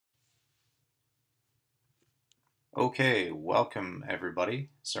Okay, welcome everybody.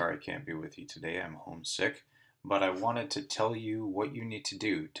 Sorry I can't be with you today. I'm homesick, but I wanted to tell you what you need to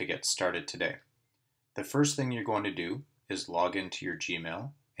do to get started today. The first thing you're going to do is log into your Gmail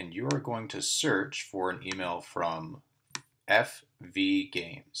and you are going to search for an email from FV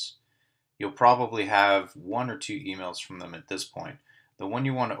Games. You'll probably have one or two emails from them at this point. The one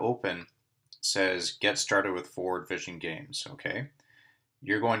you want to open says get started with Forward Vision Games, okay?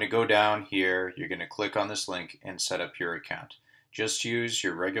 You're going to go down here, you're going to click on this link and set up your account. Just use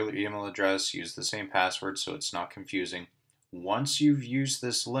your regular email address, use the same password so it's not confusing. Once you've used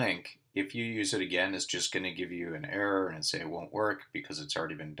this link, if you use it again, it's just going to give you an error and say it won't work because it's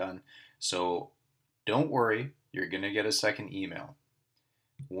already been done. So don't worry, you're going to get a second email.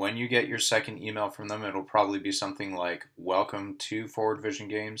 When you get your second email from them, it'll probably be something like, welcome to Forward Vision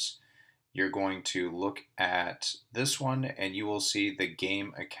Games. You're going to look at this one and you will see the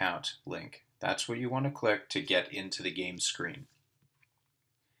game account link. That's what you want to click to get into the game screen.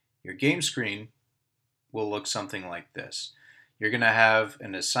 Your game screen will look something like this. You're going to have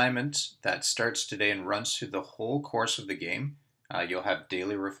an assignment that starts today and runs through the whole course of the game. You'll have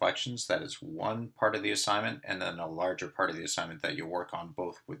daily reflections, that is one part of the assignment, and then a larger part of the assignment that you'll work on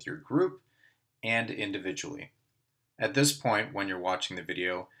both with your group and individually. At this point, when you're watching the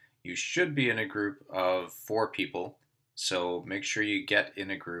video, you should be in a group of 4 people, so make sure you get in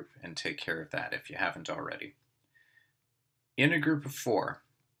a group and take care of that if you haven't already. In a group of 4,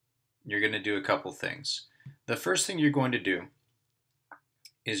 you're going to do a couple things. The first thing you're going to do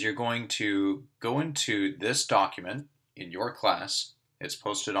is you're going to go into this document in your class. It's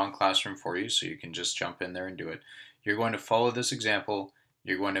posted on Classroom for you, so you can just jump in there and do it. You're going to follow this example.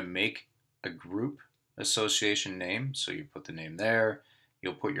 You're going to make a group association name, so you put the name there.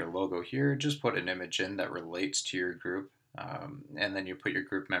 You'll put your logo here, just put an image in that relates to your group, and then you put your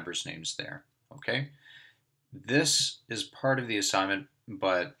group members' names there, okay? This is part of the assignment,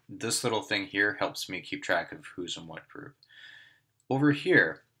 but this little thing here helps me keep track of who's in what group. Over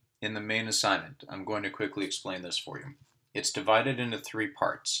here, in the main assignment, I'm going to quickly explain this for you. It's divided into 3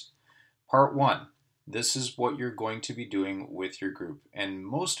 parts. Part 1, this is what you're going to be doing with your group, and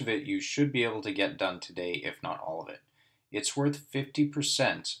most of it you should be able to get done today, if not all of it. It's worth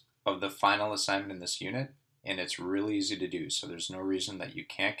 50% of the final assignment in this unit, and it's really easy to do, so there's no reason that you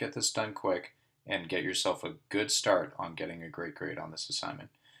can't get this done quick and get yourself a good start on getting a great grade on this assignment.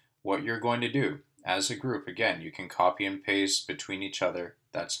 What you're going to do as a group, again, you can copy and paste between each other,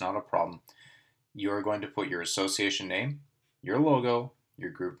 that's not a problem. You're going to put your association name, your logo,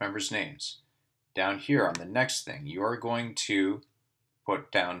 your group members' names. Down here on the next thing, you're going to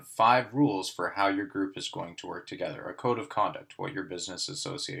put down 5 rules for how your group is going to work together, a code of conduct, what your business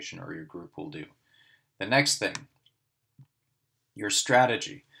association or your group will do. The next thing, your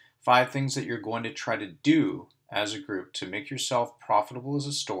strategy, 5 things that you're going to try to do as a group to make yourself profitable as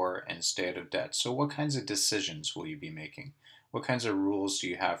a store and stay out of debt. So what kinds of decisions will you be making? What kinds of rules do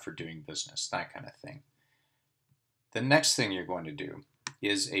you have for doing business? That kind of thing. The next thing you're going to do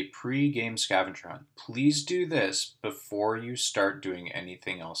is a pre-game scavenger hunt. Please do this before you start doing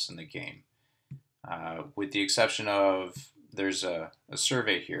anything else in the game. With the exception of, there's a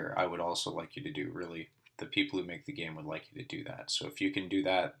survey here I would also like you to do, really. The people who make the game would like you to do that. So if you can do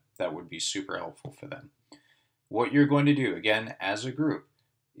that, that would be super helpful for them. What you're going to do, again, as a group,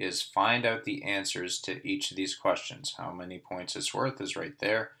 is find out the answers to each of these questions. How many points it's worth is right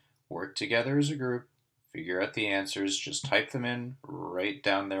there. Work together as a group. Figure out the answers, just type them in right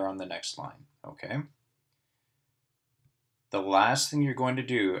down there on the next line, okay? The last thing you're going to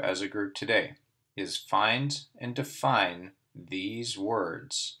do as a group today is find and define these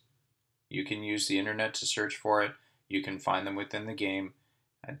words. You can use the internet to search for it. You can find them within the game.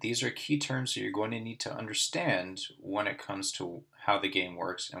 These are key terms that you're going to need to understand when it comes to how the game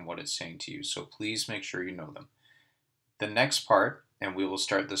works and what it's saying to you. So please make sure you know them. The next part, and we will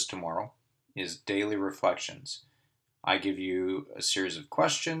start this tomorrow, is daily reflections. I give you a series of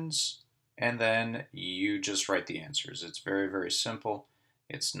questions and then you just write the answers. It's very, very simple.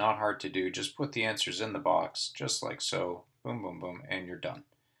 It's not hard to do. Just put the answers in the box, just like so. Boom, boom, boom, and you're done.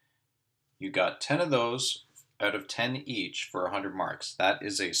 You got 10 of those out of 10 each for 100 marks. That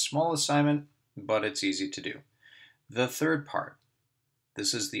is a small assignment, but it's easy to do. The third part,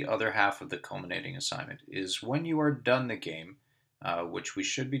 this is the other half of the culminating assignment, is when you are done the game, which we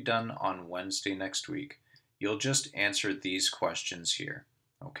should be done on Wednesday next week, you'll just answer these questions here,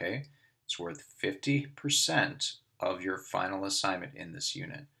 okay? It's worth 50% of your final assignment in this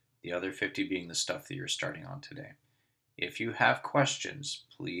unit, the other 50 being the stuff that you're starting on today. If you have questions,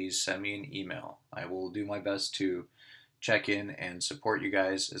 please send me an email. I will do my best to check in and support you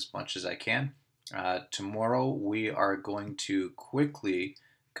guys as much as I can. Tomorrow we are going to quickly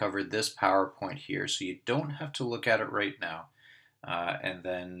cover this PowerPoint here so you don't have to look at it right now. And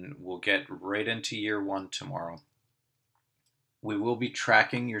then we'll get right into year one tomorrow. We will be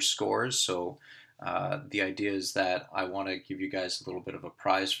tracking your scores, so the idea is that I want to give you guys a little bit of a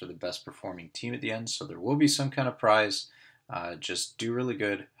prize for the best performing team at the end, so there will be some kind of prize. Just do really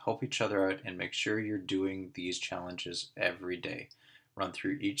good, help each other out, and make sure you're doing these challenges every day. Run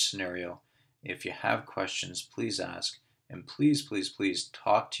through each scenario. If you have questions, please ask. And please, please, please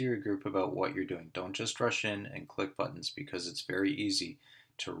talk to your group about what you're doing. Don't just rush in and click buttons, because it's very easy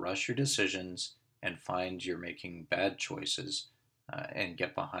to rush your decisions and find you're making bad choices and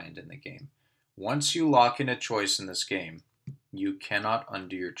get behind in the game. Once you lock in a choice in this game, you cannot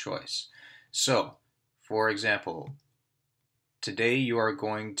undo your choice. So, for example, today you are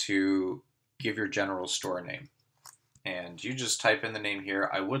going to give your general store name. And you just type in the name here.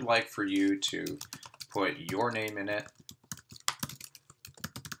 I would like for you to put your name in it.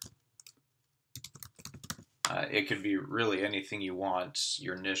 It could be really anything you want,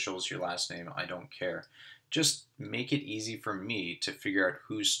 your initials, your last name, I don't care. Just make it easy for me to figure out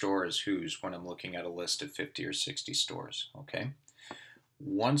whose store is whose when I'm looking at a list of 50 or 60 stores, okay?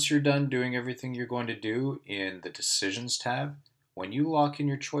 Once you're done doing everything you're going to do in the Decisions tab, when you lock in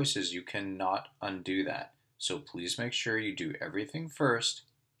your choices, you cannot undo that. So please make sure you do everything first,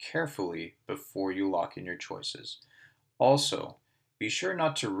 carefully, before you lock in your choices. Also, be sure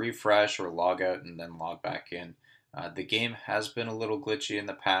not to refresh or log out and then log back in. The game has been a little glitchy in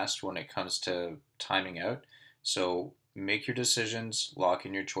the past when it comes to timing out, so make your decisions, lock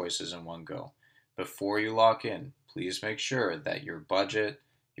in your choices in one go. Before you lock in, please make sure that your budget,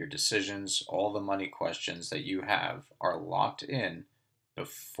 your decisions, all the money questions that you have are locked in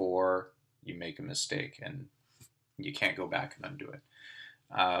before you make a mistake, and you can't go back and undo it.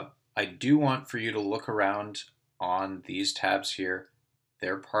 I do want for you to look around on these tabs here.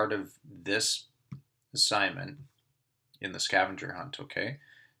 They're part of this assignment in the scavenger hunt, okay?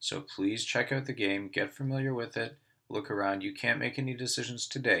 So please check out the game, get familiar with it, look around. You can't make any decisions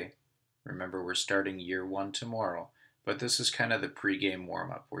today. Remember, we're starting year one tomorrow, but this is kind of the pre-game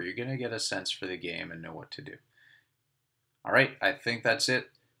warm-up where you're going to get a sense for the game and know what to do. All right, I think that's it.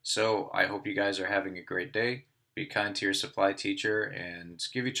 So I hope you guys are having a great day. Be kind to your supply teacher and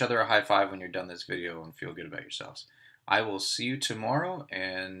give each other a high five when you're done this video and feel good about yourselves. I will see you tomorrow,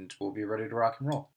 and we'll be ready to rock and roll.